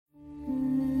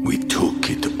We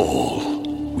took it all.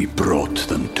 We brought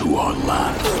them to our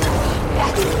land.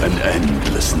 An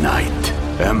endless night,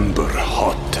 ember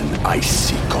hot and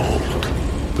icy cold.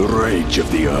 The rage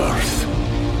of the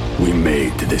earth. We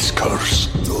made this curse.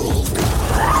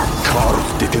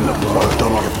 Carved it in the blood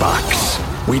on our backs.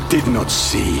 We did not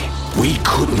see. We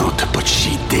could not, but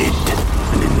she did.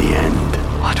 And in the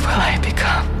end... What will I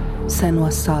become?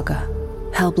 Senua's Saga.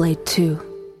 Hellblade 2.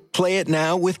 Play it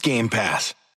now with Game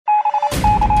Pass.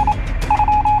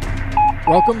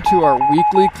 Welcome to our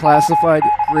weekly classified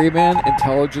Greyman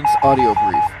Intelligence audio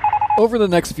brief. Over the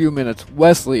next few minutes,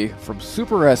 Wesley from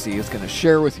Super Essie is going to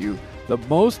share with you the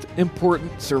most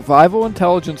important survival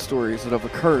intelligence stories that have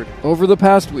occurred over the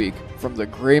past week from the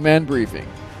Greyman Briefing.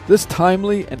 This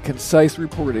timely and concise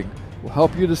reporting will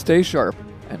help you to stay sharp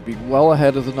and be well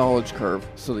ahead of the knowledge curve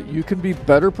so that you can be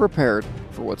better prepared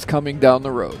for what's coming down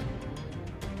the road.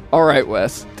 All right,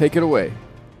 Wes, take it away.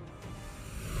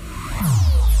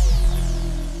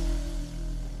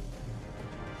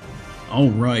 All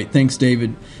right, thanks,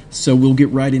 David. So we'll get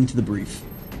right into the brief.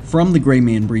 From the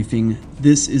Greyman Briefing,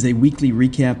 this is a weekly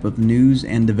recap of news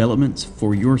and developments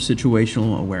for your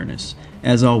situational awareness.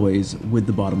 As always, with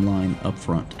the bottom line up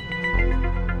front.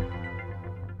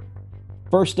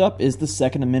 First up is the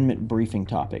Second Amendment briefing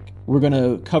topic. We're going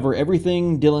to cover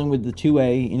everything dealing with the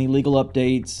 2A, any legal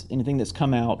updates, anything that's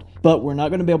come out, but we're not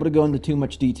going to be able to go into too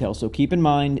much detail. So keep in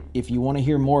mind, if you want to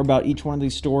hear more about each one of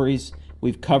these stories,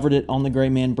 we've covered it on the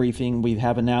Greyman Briefing. We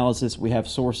have analysis. We have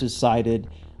sources cited.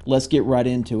 Let's get right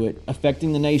into it.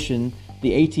 Affecting the nation,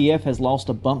 the ATF has lost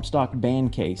a bump stock ban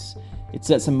case. It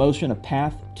sets in motion a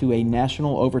path to a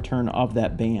national overturn of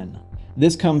that ban.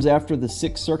 This comes after the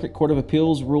Sixth Circuit Court of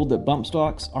Appeals ruled that bump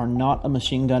stocks are not a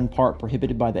machine gun part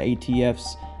prohibited by the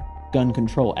ATF's Gun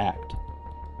Control Act.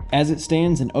 As it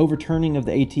stands, an overturning of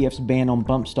the ATF's ban on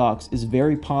bump stocks is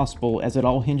very possible, as it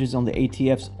all hinges on the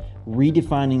ATF's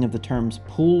redefining of the terms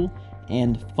pool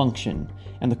and function,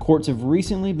 and the courts have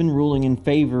recently been ruling in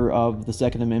favor of the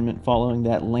Second Amendment following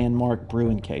that landmark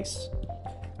Bruin case.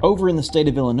 Over in the state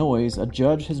of Illinois, a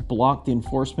judge has blocked the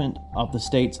enforcement of the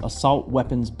state's assault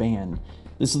weapons ban.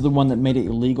 This is the one that made it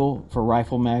illegal for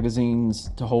rifle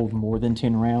magazines to hold more than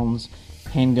 10 rounds,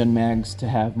 handgun mags to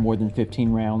have more than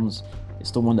 15 rounds. It's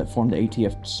the one that formed the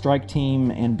ATF strike team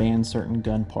and banned certain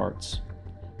gun parts.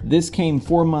 This came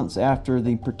 4 months after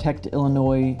the Protect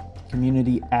Illinois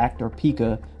Community Act, or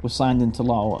PICA, was signed into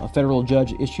law. A federal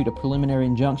judge issued a preliminary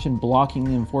injunction blocking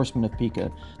the enforcement of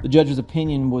PICA. The judge's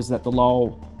opinion was that the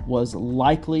law was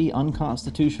likely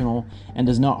unconstitutional and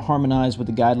does not harmonize with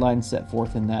the guidelines set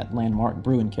forth in that landmark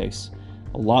Bruin case.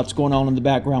 A lot's going on in the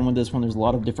background with this one. There's a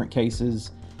lot of different cases.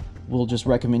 We'll just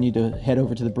recommend you to head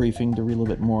over to the briefing to read a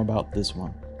little bit more about this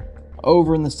one.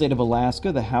 Over in the state of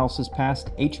Alaska, the House has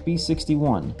passed HB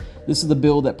 61. This is the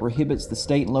bill that prohibits the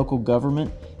state and local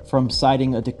government from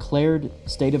citing a declared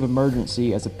state of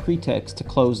emergency as a pretext to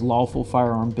close lawful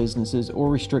firearm businesses or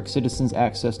restrict citizens'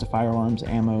 access to firearms,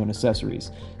 ammo, and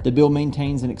accessories. The bill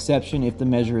maintains an exception if the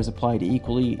measure is applied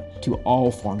equally to all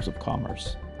forms of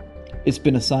commerce. It's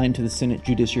been assigned to the Senate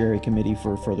Judiciary Committee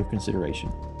for further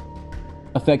consideration.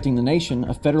 Affecting the nation,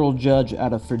 a federal judge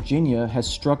out of Virginia has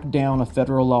struck down a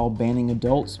federal law banning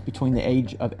adults between the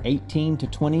age of 18 to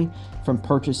 20 from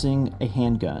purchasing a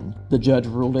handgun. The judge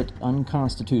ruled it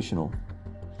unconstitutional.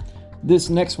 This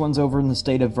next one's over in the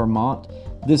state of Vermont.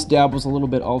 This dabbles a little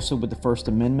bit also with the First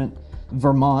Amendment.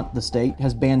 Vermont, the state,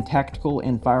 has banned tactical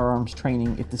and firearms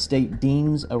training if the state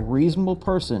deems a reasonable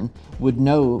person would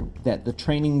know that the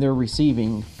training they're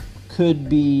receiving could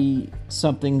be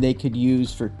something they could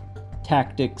use for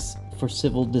tactics for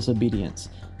civil disobedience.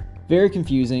 Very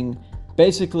confusing.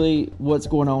 Basically, what's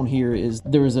going on here is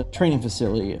there is a training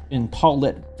facility in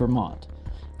Paulette, Vermont,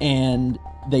 and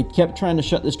they kept trying to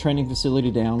shut this training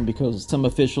facility down because some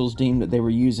officials deemed that they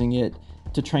were using it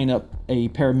to train up a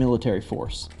paramilitary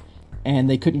force, and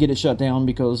they couldn't get it shut down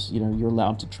because, you're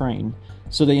allowed to train.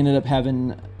 So they ended up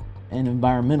having an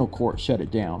environmental court shut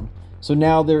it down. So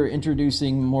now they're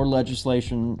introducing more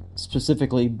legislation,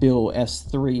 specifically Bill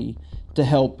S3, to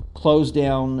help close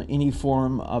down any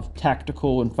form of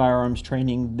tactical and firearms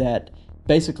training that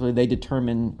basically they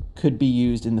determine could be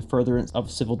used in the furtherance of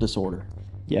civil disorder.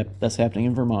 Yep, that's happening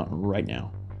in Vermont right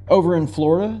now. Over in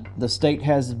Florida, the state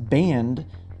has banned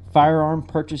firearm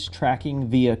purchase tracking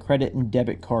via credit and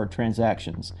debit card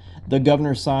transactions. The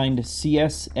governor signed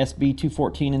CS SB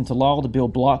 214 into law. The bill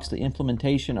blocks the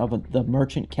implementation of the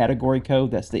Merchant Category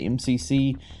Code, that's the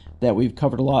MCC, that we've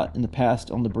covered a lot in the past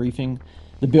on the briefing.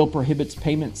 The bill prohibits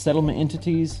payment settlement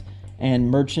entities and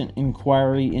merchant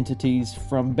inquiry entities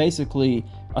from basically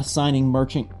assigning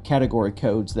merchant category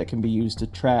codes that can be used to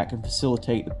track and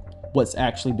facilitate what's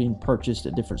actually being purchased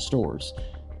at different stores.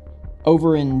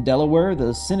 Over in Delaware,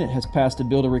 the Senate has passed a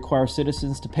bill to require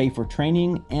citizens to pay for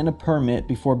training and a permit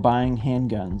before buying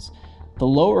handguns. The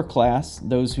lower class,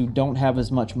 those who don't have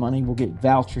as much money, will get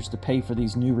vouchers to pay for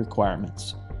these new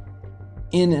requirements.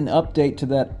 In an update to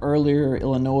that earlier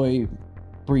Illinois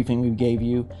briefing we gave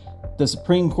you, the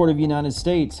Supreme Court of the United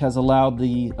States has allowed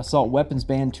the assault weapons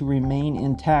ban to remain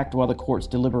intact while the courts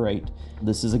deliberate.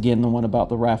 This is again the one about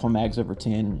the rifle mags over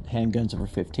 10, handguns over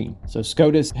 15. So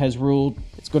SCOTUS has ruled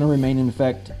it's going to remain in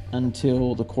effect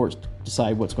until the courts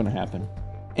decide what's going to happen.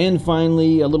 And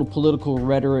finally, a little political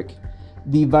rhetoric.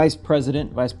 The Vice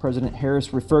President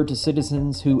Harris, referred to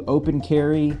citizens who open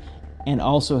carry and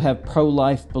also have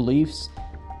pro-life beliefs.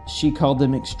 She called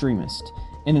them extremists.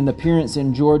 In an appearance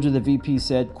in Georgia, the VP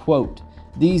said, quote,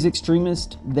 "These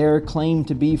extremists, their claim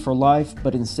to be for life,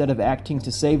 but instead of acting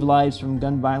to save lives from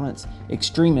gun violence,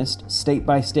 extremists, state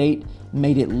by state,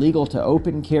 made it legal to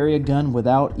open carry a gun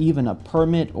without even a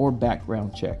permit or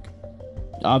background check."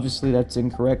 Obviously, that's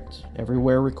incorrect.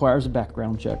 Everywhere requires a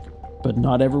background check, but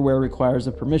not everywhere requires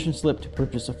a permission slip to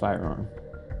purchase a firearm.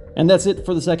 And that's it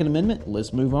for the Second Amendment.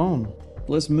 Let's move on.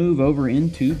 Let's move over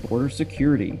into border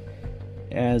security.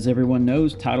 As everyone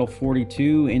knows, Title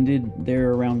 42 ended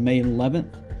there around May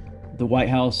 11th. The White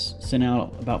House sent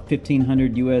out about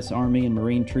 1,500 U.S. Army and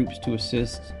Marine troops to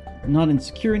assist, not in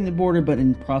securing the border, but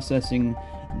in processing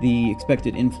the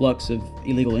expected influx of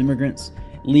illegal immigrants.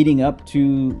 Leading up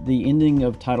to the ending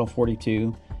of Title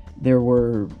 42, there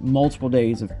were multiple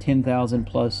days of 10,000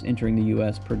 plus entering the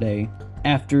U.S. per day.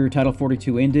 After Title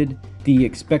 42 ended, the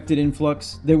expected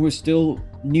influx, there was still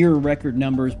near record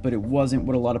numbers, but it wasn't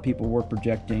what a lot of people were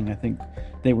projecting. I think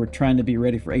they were trying to be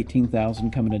ready for 18,000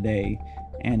 coming a day,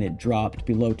 and it dropped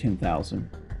below 10,000.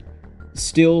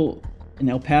 Still, in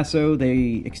El Paso,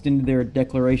 they extended their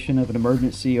declaration of an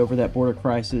emergency over that border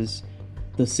crisis.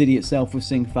 The city itself was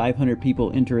seeing 500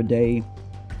 people enter a day.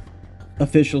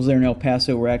 Officials there in El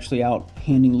Paso were actually out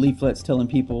handing leaflets telling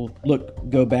people, look,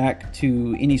 go back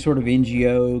to any sort of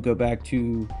NGO, go back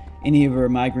to any of our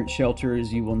migrant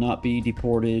shelters. You will not be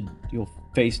deported. You'll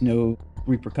face no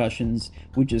repercussions.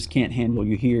 We just can't handle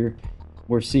you here.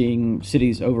 We're seeing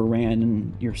cities overran,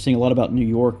 and you're seeing a lot about New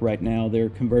York right now. They're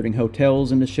converting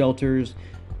hotels into shelters.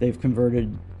 They've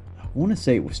converted, I want to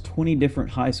say it was 20 different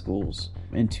high schools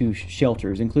into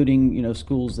shelters, including,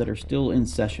 schools that are still in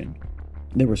session.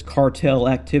 There was cartel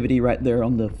activity right there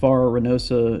on the far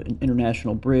Reynosa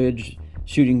International Bridge,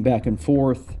 shooting back and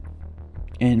forth.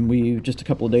 And just a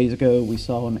couple of days ago, we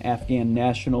saw an Afghan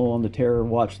national on the terror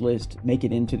watch list make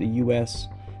it into the U.S.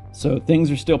 So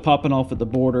things are still popping off at the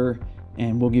border,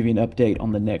 and we'll give you an update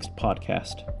on the next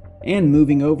podcast. And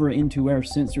moving over into our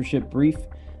censorship brief,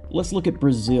 let's look at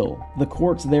Brazil. The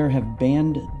courts there have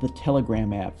banned the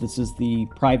Telegram app. This is the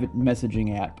private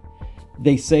messaging app.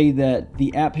 They say that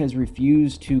the app has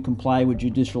refused to comply with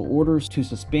judicial orders to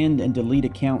suspend and delete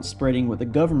accounts spreading what the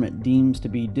government deems to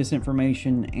be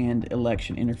disinformation and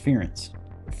election interference.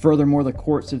 Furthermore, the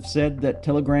courts have said that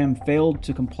Telegram failed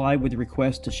to comply with the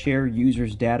request to share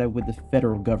users' data with the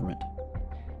federal government.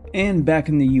 And back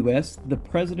in the U.S., the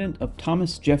president of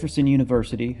Thomas Jefferson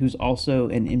University, who's also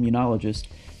an immunologist,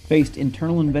 faced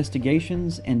internal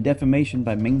investigations and defamation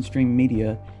by mainstream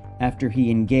media after he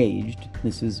engaged,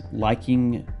 this is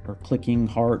liking or clicking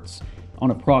hearts, on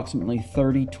approximately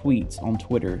 30 tweets on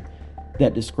Twitter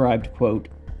that described, quote,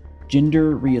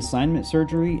 gender reassignment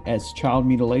surgery as child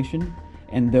mutilation,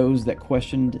 and those that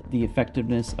questioned the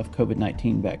effectiveness of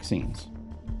COVID-19 vaccines.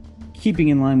 Keeping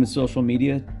in line with social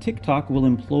media, TikTok will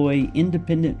employ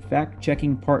independent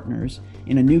fact-checking partners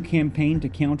in a new campaign to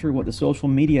counter what the social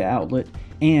media outlet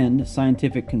and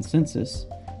scientific consensus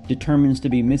determines to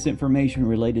be misinformation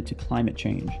related to climate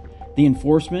change. The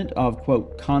enforcement of,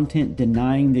 quote, content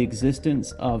denying the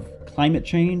existence of climate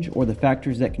change or the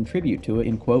factors that contribute to it,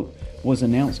 end quote, was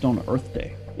announced on Earth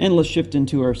Day. And let's shift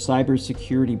into our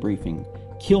cybersecurity briefing.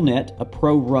 KillNet, a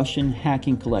pro-Russian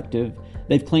hacking collective,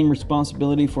 they've claimed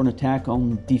responsibility for an attack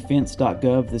on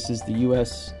defense.gov. This is the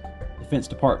U.S. Defense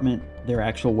Department, their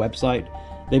actual website.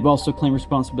 They've also claimed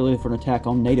responsibility for an attack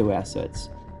on NATO assets.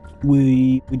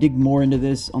 We dig more into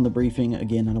this on the briefing.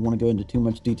 Again, I don't want to go into too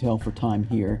much detail for time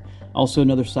here. Also,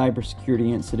 another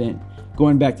cybersecurity incident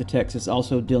going back to Texas,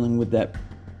 also dealing with that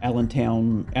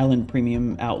Allen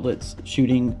Premium Outlets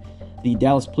shooting. The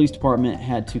Dallas Police Department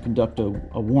had to conduct a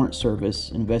warrant service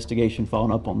investigation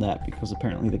following up on that because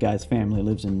apparently the guy's family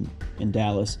lives in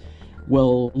Dallas.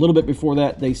 Well, a little bit before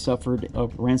that, they suffered a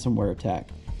ransomware attack.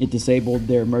 It disabled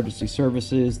their emergency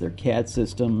services, their CAD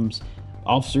systems.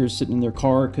 Officers sitting in their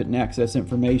car couldn't access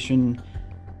information.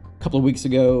 A couple of weeks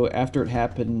ago, after it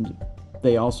happened,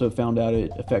 they also found out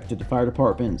it affected the fire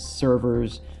department's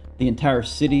servers, the entire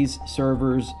city's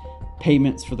servers.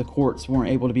 Payments for the courts weren't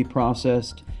able to be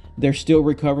processed. They're still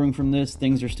recovering from this.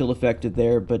 Things are still affected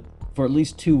there, but for at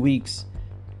least 2 weeks,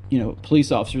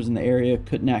 police officers in the area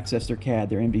couldn't access their CAD,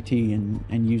 their MDT,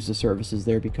 and use the services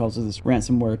there because of this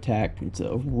ransomware attack. It's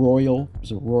a royal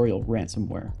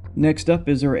ransomware. Next up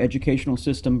is our educational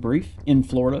system brief. In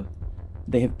Florida,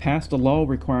 they have passed a law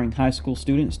requiring high school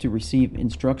students to receive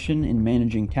instruction in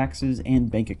managing taxes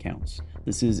and bank accounts.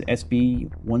 This is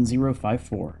SB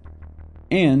 1054.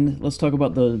 And let's talk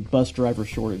about the bus driver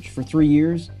shortage. For 3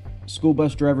 years, school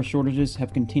bus driver shortages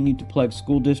have continued to plague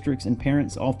school districts and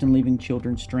parents, often leaving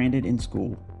children stranded in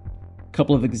school. A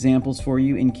couple of examples for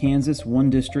you. In Kansas, one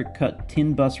district cut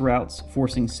 10 bus routes,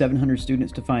 forcing 700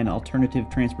 students to find alternative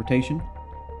transportation.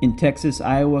 In Texas,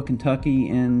 Iowa, Kentucky,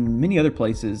 and many other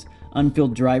places,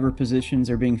 unfilled driver positions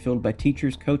are being filled by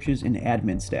teachers, coaches, and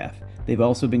admin staff. They've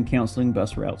also been canceling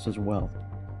bus routes as well.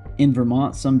 In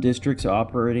Vermont, some districts are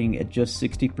operating at just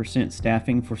 60%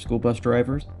 staffing for school bus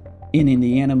drivers. In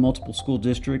Indiana, multiple school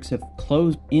districts have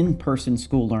closed in-person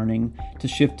school learning to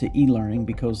shift to e-learning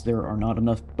because there are not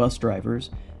enough bus drivers,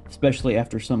 especially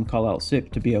after some call out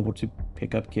sick, to be able to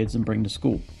pick up kids and bring to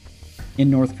school.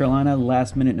 In North Carolina,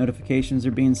 last-minute notifications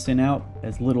are being sent out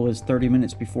as little as 30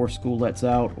 minutes before school lets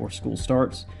out or school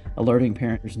starts, alerting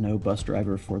parents there's no bus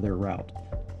driver for their route.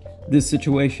 This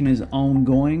situation is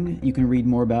ongoing. You can read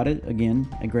more about it, again,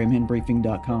 at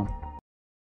graymanbriefing.com.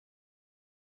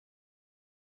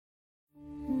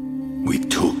 We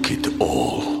took it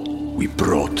all. We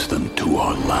brought them to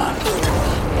our land.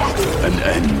 An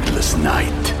endless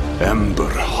night, ember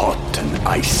hot and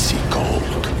icy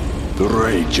cold. The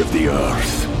rage of the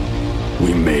earth.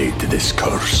 We made this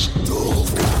curse.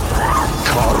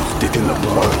 Carved it in the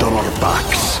blood on our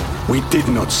backs. We did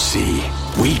not see.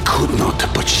 We could not,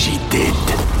 but she did.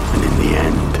 And in the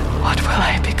end... What will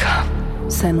I become?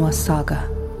 Senua's Saga.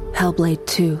 Hellblade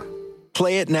 2.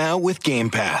 Play it now with Game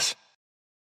Pass.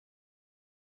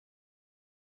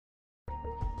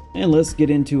 And let's get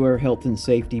into our health and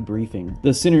safety briefing.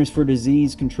 The Centers for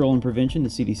Disease Control and Prevention, the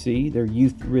CDC, their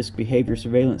Youth Risk Behavior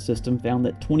Surveillance System found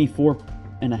that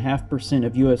 24.5%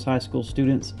 of U.S. high school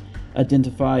students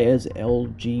identify as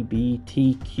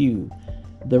LGBTQ.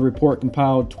 The report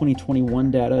compiled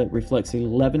 2021 data reflects an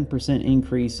 11%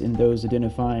 increase in those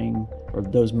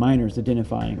minors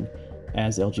identifying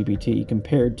as LGBT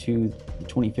compared to the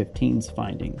 2015's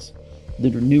findings. The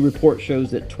new report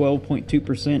shows that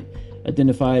 12.2%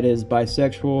 identified as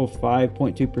bisexual,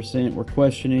 5.2% were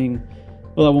questioning.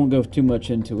 Well, I won't go too much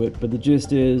into it, but the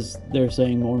gist is they're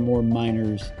saying more and more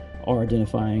minors are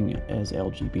identifying as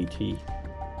LGBT.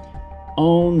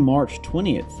 On March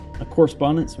 20th, a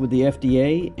correspondence with the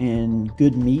FDA and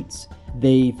Good Meats,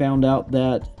 they found out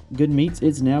that Good Meats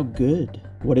is now good.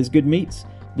 What is Good Meats?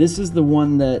 This is the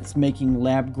one that's making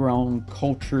lab-grown,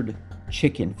 cultured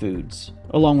chicken foods,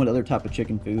 along with other type of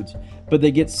chicken foods. But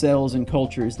they get cells and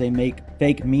cultures, they make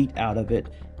fake meat out of it,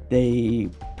 they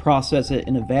process it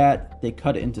in a vat, they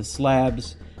cut it into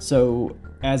slabs. So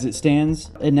as it stands,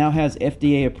 it now has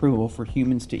FDA approval for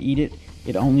humans to eat it.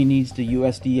 It only needs the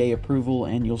USDA approval,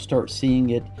 and you'll start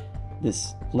seeing it,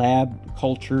 this lab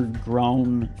cultured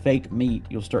grown fake meat,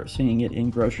 you'll start seeing it in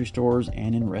grocery stores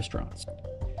and in restaurants.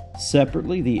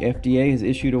 Separately, the FDA has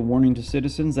issued a warning to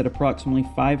citizens that approximately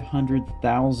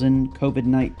 500,000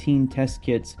 COVID-19 test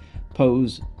kits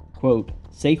pose, quote,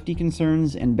 safety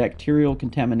concerns and bacterial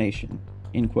contamination,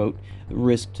 end quote,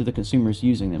 risk to the consumers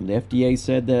using them. The FDA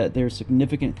said that there are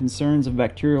significant concerns of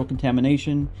bacterial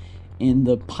contamination in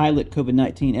the pilot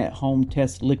COVID-19 at-home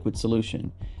test liquid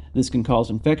solution. This can cause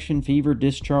infection, fever,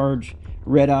 discharge,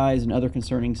 red eyes, and other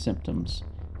concerning symptoms,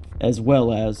 as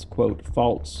well as, quote,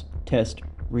 false test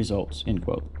results, end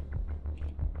quote.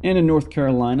 And in North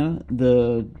Carolina,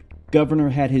 the governor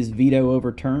had his veto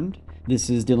overturned. This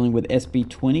is dealing with SB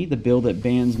 20, the bill that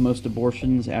bans most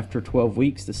abortions after 12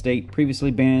 weeks. The state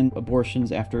previously banned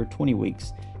abortions after 20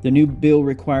 weeks. The new bill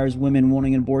requires women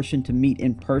wanting an abortion to meet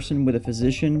in person with a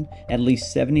physician at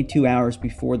least 72 hours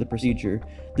before the procedure.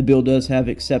 The bill does have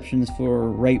exceptions for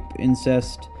rape,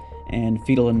 incest, and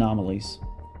fetal anomalies.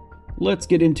 Let's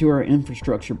get into our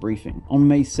infrastructure briefing. On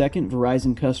May 2nd,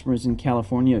 Verizon customers in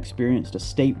California experienced a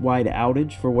statewide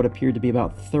outage for what appeared to be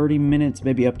about 30 minutes,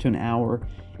 maybe up to an hour.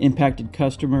 Impacted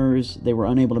customers, they were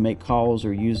unable to make calls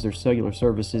or use their cellular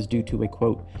services due to a,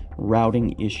 quote,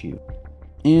 routing issue.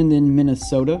 And in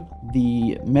Minnesota,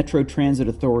 the Metro Transit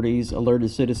authorities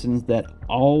alerted citizens that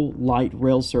all light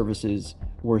rail services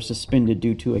were suspended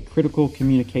due to a critical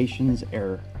communications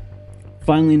error.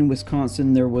 Finally, in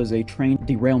Wisconsin, there was a train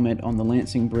derailment on the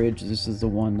Lansing Bridge. This is the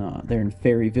one there in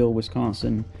Ferryville,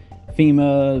 Wisconsin.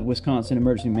 FEMA, Wisconsin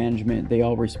Emergency Management, they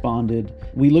all responded.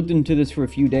 We looked into this for a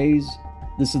few days.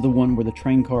 This is the one where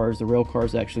the rail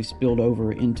cars actually spilled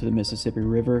over into the Mississippi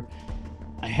River.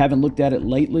 I haven't looked at it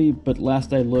lately, but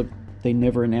last I looked, they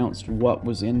never announced what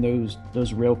was in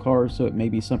those rail cars, so it may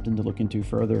be something to look into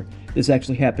further. This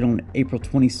actually happened on April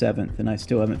 27th, and I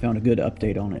still haven't found a good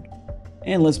update on it.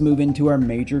 And let's move into our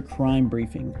major crime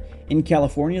briefing. In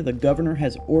California, the governor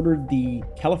has ordered the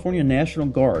California National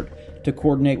Guard to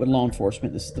coordinate with law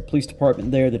enforcement. This is the police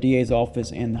department there, the DA's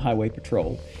office, and the highway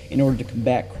patrol in order to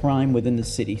combat crime within the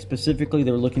city. Specifically,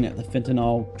 they're looking at the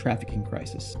fentanyl trafficking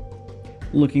crisis.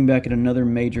 Looking back at another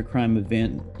major crime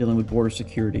event dealing with border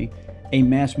security, a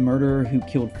mass murderer who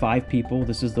killed 5 people.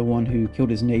 This is the one who killed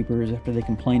his neighbors after they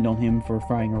complained on him for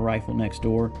firing a rifle next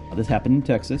door. This happened in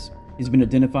Texas. He's been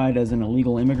identified as an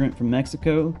illegal immigrant from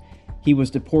Mexico. He was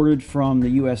deported from the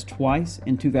U.S. twice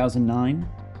in 2009.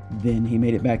 Then he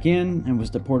made it back in and was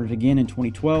deported again in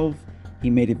 2012. He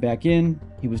made it back in.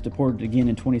 He was deported again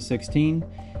in 2016.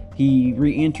 He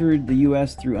re-entered the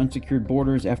U.S. through unsecured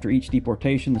borders. After each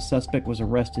deportation, the suspect was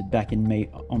arrested back on May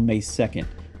 2nd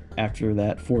after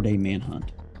that 4-day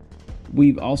manhunt.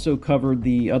 We've also covered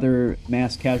the other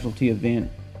mass casualty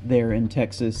event there in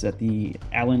Texas at the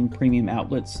Allen Premium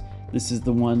Outlets. This is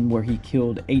the one where he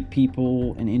killed 8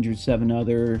 people and injured 7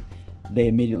 other. They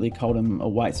immediately called him a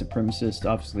white supremacist.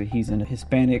 Obviously, he's a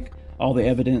Hispanic. All the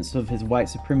evidence of his white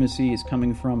supremacy is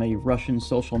coming from a Russian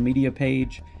social media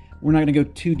page. We're not going to go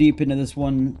too deep into this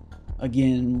one.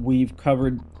 Again, we've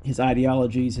covered his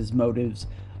ideologies, his motives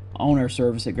on our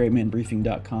service at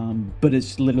greatmanbriefing.com, but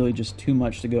it's literally just too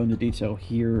much to go into detail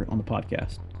here on the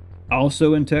podcast.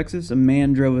 Also in Texas, a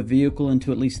man drove a vehicle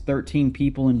into at least 13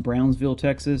 people in Brownsville,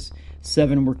 Texas.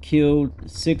 7 were killed,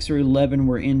 6 or 11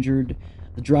 were injured.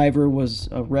 The driver was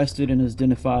arrested and is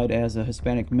identified as a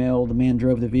Hispanic male. The man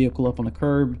drove the vehicle up on the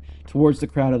curb towards the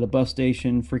crowd at a bus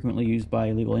station, frequently used by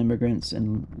illegal immigrants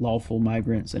and lawful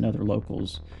migrants and other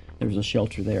locals. There was a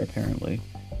shelter there, apparently.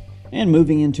 And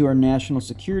moving into our national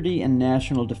security and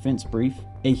national defense brief,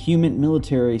 a human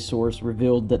military source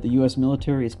revealed that the U.S.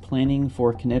 military is planning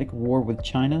for a kinetic war with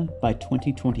China by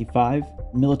 2025.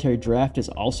 Military draft is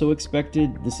also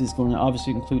expected. This is going to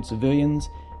obviously include civilians,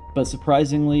 but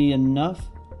surprisingly enough,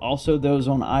 also those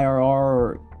on IRR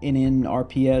or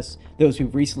NNRPS, those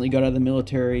who've recently got out of the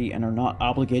military and are not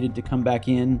obligated to come back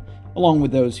in, along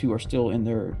with those who are still in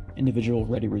their individual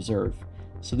ready reserve.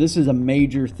 So this is a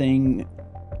major thing,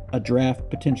 a draft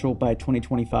potential by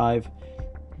 2025.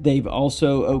 They've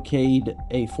also okayed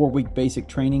a 4-week basic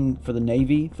training for the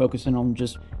Navy, focusing on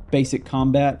just basic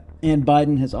combat. And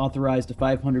Biden has authorized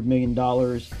 $500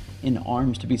 million in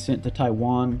arms to be sent to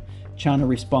Taiwan. China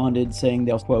responded saying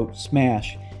they'll, quote,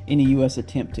 smash any U.S.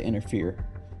 attempt to interfere.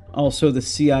 Also, the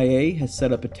CIA has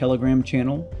set up a Telegram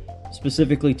channel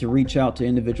specifically to reach out to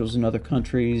individuals in other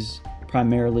countries,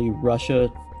 primarily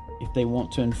Russia, if they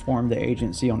want to inform the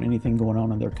agency on anything going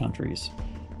on in their countries.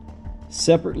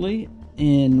 Separately,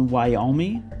 in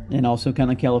Wyoming and also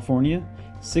kind of California,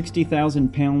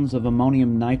 60,000 pounds of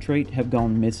ammonium nitrate have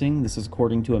gone missing. This is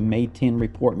according to a May 10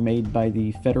 report made by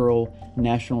the Federal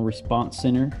National Response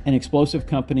Center. An explosive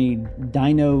company,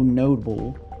 Dino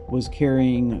Notable, was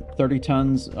carrying 30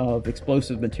 tons of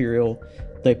explosive material.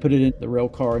 They put it in the rail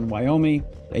car in Wyoming,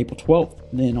 April 12th.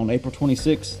 Then on April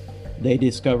 26th, they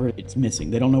discovered it's missing.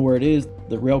 They don't know where it is.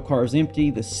 The rail car is empty.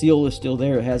 The seal is still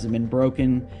there. It hasn't been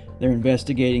broken. They're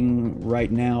investigating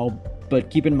right now.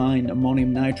 But keep in mind,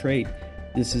 ammonium nitrate,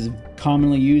 this is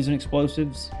commonly used in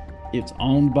explosives. It's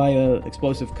owned by an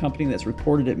explosive company that's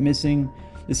reported it missing.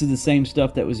 This is the same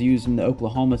stuff that was used in the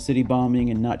Oklahoma City bombing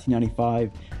in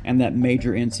 1995 and that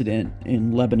major incident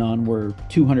in Lebanon where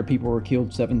 200 people were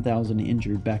killed, 7,000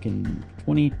 injured back in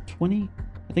 2020,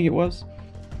 I think it was.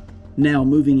 Now,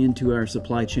 moving into our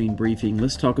supply chain briefing,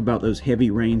 let's talk about those heavy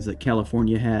rains that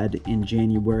California had in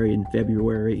January and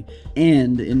February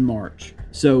and in March.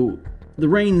 So the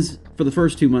rains for the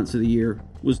first 2 months of the year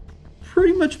was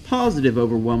pretty much positive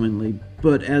overwhelmingly,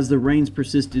 but as the rains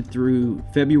persisted through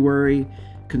February,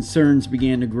 concerns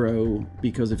began to grow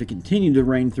because if it continued to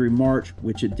rain through March,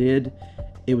 which it did,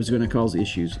 it was going to cause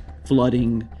issues,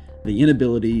 flooding, the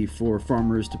inability for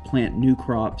farmers to plant new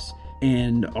crops,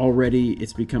 and already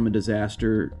it's become a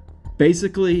disaster.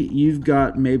 Basically, you've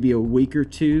got maybe a week or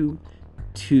two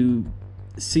to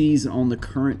seize on the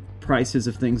current prices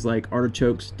of things like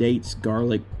artichokes, dates,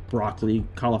 garlic, broccoli,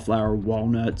 cauliflower,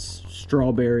 walnuts,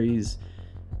 strawberries,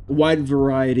 a wide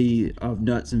variety of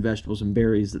nuts and vegetables and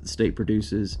berries that the state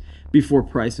produces before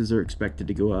prices are expected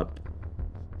to go up.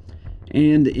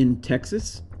 And in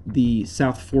Texas, the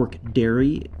South Fork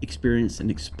Dairy experienced an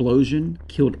explosion,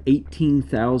 killed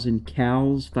 18,000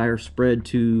 cows. Fire spread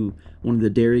to one of the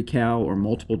dairy cow or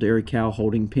multiple dairy cow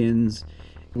holding pens.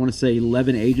 I want to say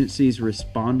 11 agencies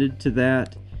responded to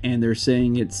that, and they're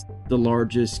saying it's the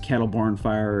largest cattle barn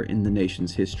fire in the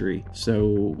nation's history.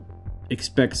 So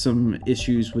expect some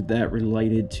issues with that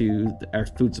related to our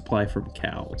food supply from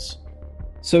cows.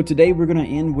 So today we're going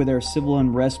to end with our civil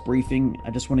unrest briefing. I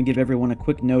just want to give everyone a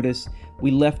quick notice. We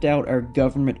left out our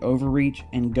government overreach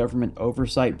and government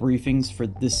oversight briefings for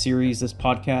this series, this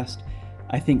podcast.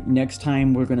 I think next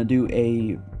time we're going to do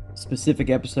a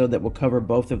specific episode that will cover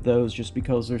both of those, just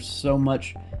because there's so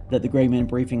much that the Gray Man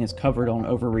briefing has covered on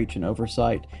overreach and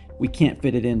oversight. We can't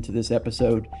fit it into this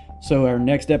episode. So our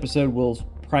next episode will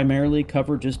primarily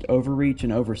cover just overreach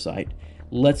and oversight.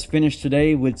 Let's finish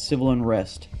today with civil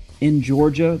unrest. In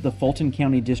Georgia, the Fulton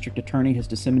County District Attorney has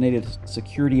disseminated a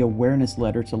security awareness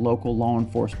letter to local law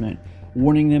enforcement,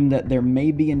 warning them that there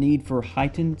may be a need for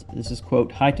heightened, this is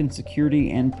quote, heightened security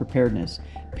and preparedness,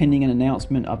 pending an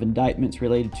announcement of indictments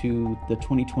related to the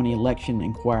 2020 election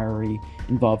inquiry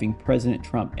involving President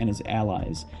Trump and his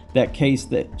allies. That case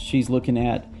that she's looking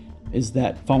at is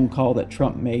that phone call that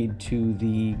Trump made to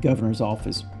the governor's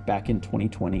office back in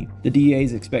 2020. The DA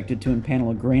is expected to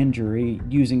impanel a grand jury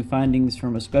using findings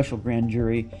from a special grand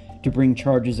jury to bring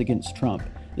charges against Trump.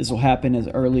 This will happen as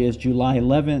early as July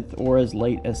 11th or as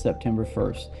late as September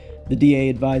 1st. The DA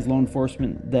advised law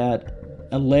enforcement that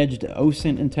alleged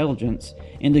OSINT intelligence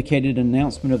indicated an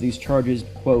announcement of these charges,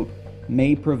 quote,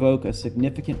 may provoke a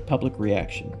significant public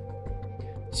reaction.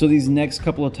 So these next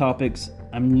couple of topics,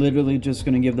 I'm literally just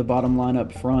going to give the bottom line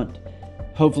up front.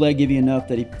 Hopefully I give you enough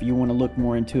that if you want to look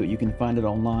more into it, you can find it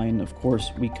online. Of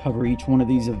course, we cover each one of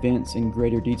these events in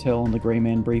greater detail on the Gray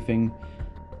Man briefing.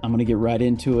 I'm going to get right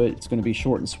into it. It's going to be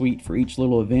short and sweet for each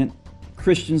little event.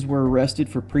 Christians were arrested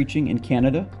for preaching in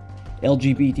Canada.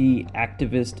 LGBT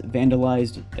activists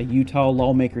vandalized a Utah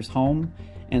lawmaker's home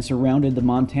and surrounded the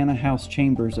Montana House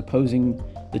chambers, opposing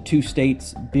the two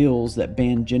states' bills that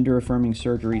ban gender-affirming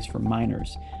surgeries for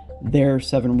minors. There,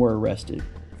 7 were arrested.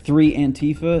 3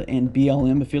 Antifa and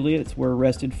BLM affiliates were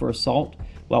arrested for assault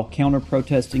while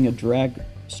counter-protesting a drag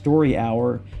story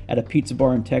hour at a pizza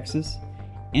bar in Texas.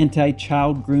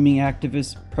 Anti-child grooming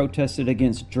activists protested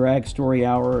against drag story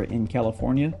hour in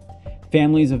California.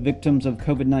 Families of victims of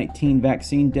COVID-19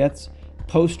 vaccine deaths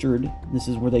postered, this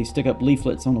is where they stick up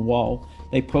leaflets on the wall,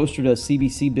 they postered a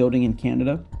CBC building in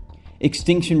Canada.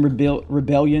 Extinction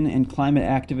Rebellion and climate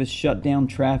activists shut down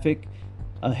traffic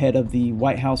ahead of the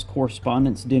White House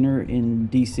Correspondents' Dinner in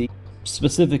D.C.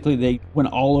 Specifically, they went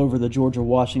all over the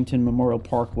Georgia-Washington Memorial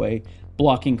Parkway,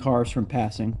 blocking cars from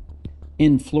passing.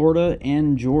 In Florida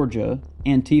and Georgia,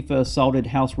 Antifa assaulted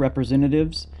House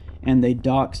representatives, and they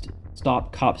doxed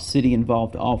Stop Cop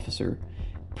City-involved officer.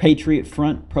 Patriot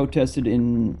Front protested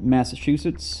in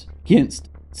Massachusetts against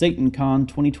SatanCon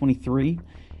 2023.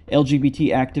 LGBT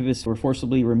activists were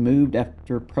forcibly removed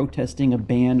after protesting a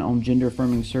ban on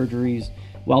gender-affirming surgeries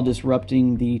while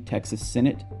disrupting the Texas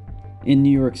Senate. In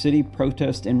New York City,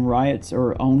 protests and riots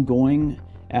are ongoing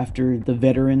after the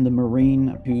veteran, the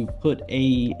Marine, who put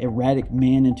a erratic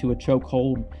man into a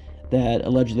chokehold that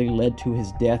allegedly led to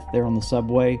his death there on the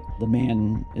subway. The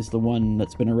man is the one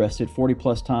that's been arrested 40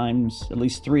 plus times, at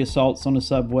least 3 assaults on the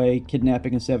subway,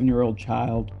 kidnapping a 7-year-old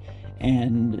child,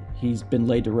 and he's been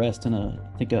laid to rest in an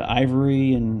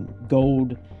ivory and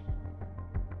gold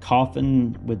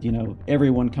coffin with,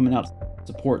 everyone coming out to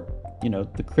support,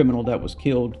 the criminal that was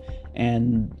killed.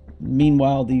 And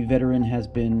meanwhile, the veteran has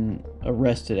been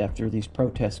arrested after these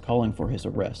protests calling for his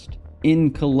arrest.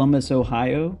 In Columbus,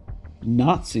 Ohio,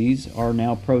 Nazis are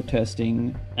now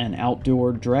protesting an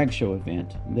outdoor drag show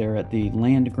event. They're at the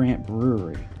Land Grant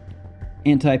Brewery.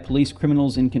 Anti-police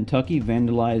criminals in Kentucky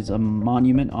vandalized a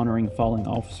monument honoring fallen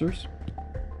officers.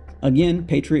 Again,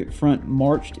 Patriot Front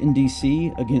marched in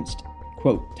D.C. against,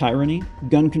 quote, tyranny.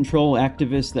 Gun control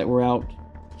activists that were out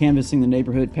canvassing the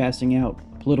neighborhood, passing out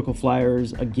political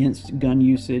flyers against gun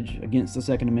usage, against the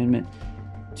Second Amendment.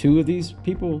 2 of these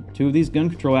gun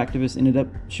control activists ended up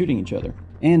shooting each other.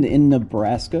 And in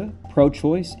Nebraska,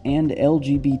 pro-choice and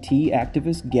LGBT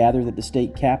activists gathered at the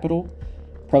state capitol,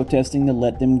 protesting the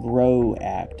Let Them Grow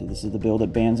Act. This is the bill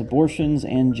that bans abortions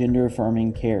and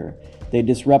gender-affirming care. They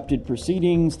disrupted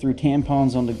proceedings, threw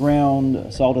tampons on the ground,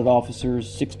 assaulted officers.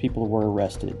 6 people were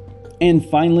arrested. And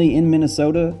finally, in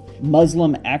Minnesota,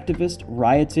 Muslim activists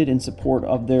rioted in support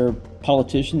of their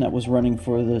politician that was running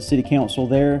for the city council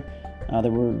there.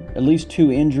 There were at least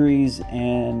 2 injuries,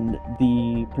 and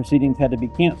the proceedings had to be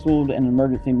canceled, and an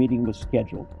emergency meeting was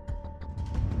scheduled.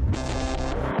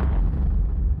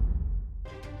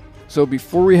 So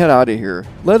before we head out of here,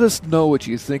 let us know what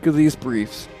you think of these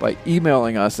briefs by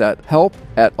emailing us at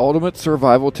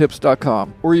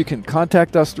help@ultimatesurvivaltips.com, or you can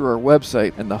contact us through our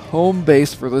website and the home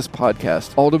base for this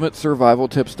podcast,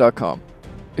 ultimatesurvivaltips.com.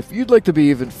 If you'd like to be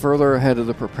even further ahead of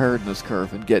the preparedness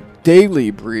curve and get daily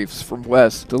briefs from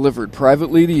Wes delivered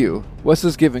privately to you, Wes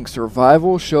is giving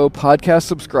Survival Show podcast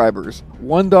subscribers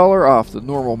 $1 off the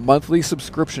normal monthly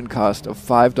subscription cost of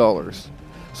 $5.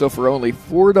 So for only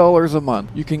 $4 a month,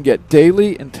 you can get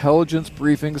daily intelligence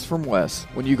briefings from Wes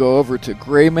when you go over to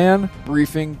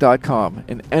graymanbriefing.com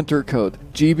and enter code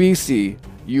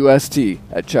GBCUST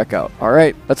at checkout. All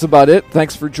right, that's about it.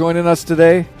 Thanks for joining us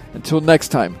today. Until next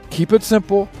time, keep it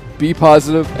simple, be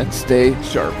positive, and stay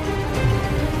sharp.